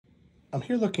I'm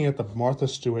here looking at the Martha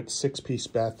Stewart 6-piece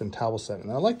bath and towel set,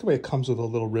 and I like the way it comes with a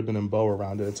little ribbon and bow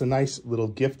around it. It's a nice little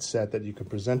gift set that you can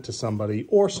present to somebody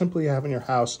or simply have in your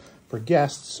house for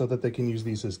guests so that they can use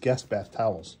these as guest bath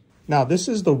towels. Now, this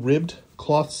is the ribbed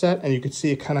cloth set, and you can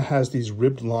see it kind of has these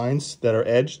ribbed lines that are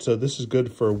edged, so this is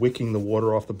good for wicking the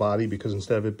water off the body because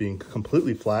instead of it being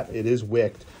completely flat, it is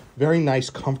wicked. Very nice,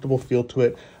 comfortable feel to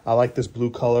it. I like this blue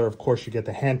color. Of course, you get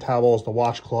the hand towels, the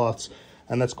washcloths,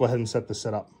 and let's go ahead and set this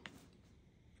set up.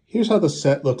 Here's how the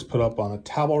set looks put up on a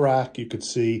towel rack. You could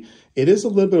see it is a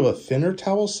little bit of a thinner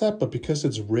towel set, but because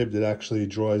it's ribbed, it actually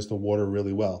draws the water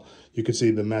really well. You can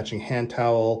see the matching hand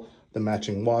towel, the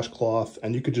matching washcloth,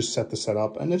 and you could just set the set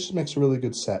up, and it just makes a really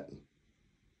good set.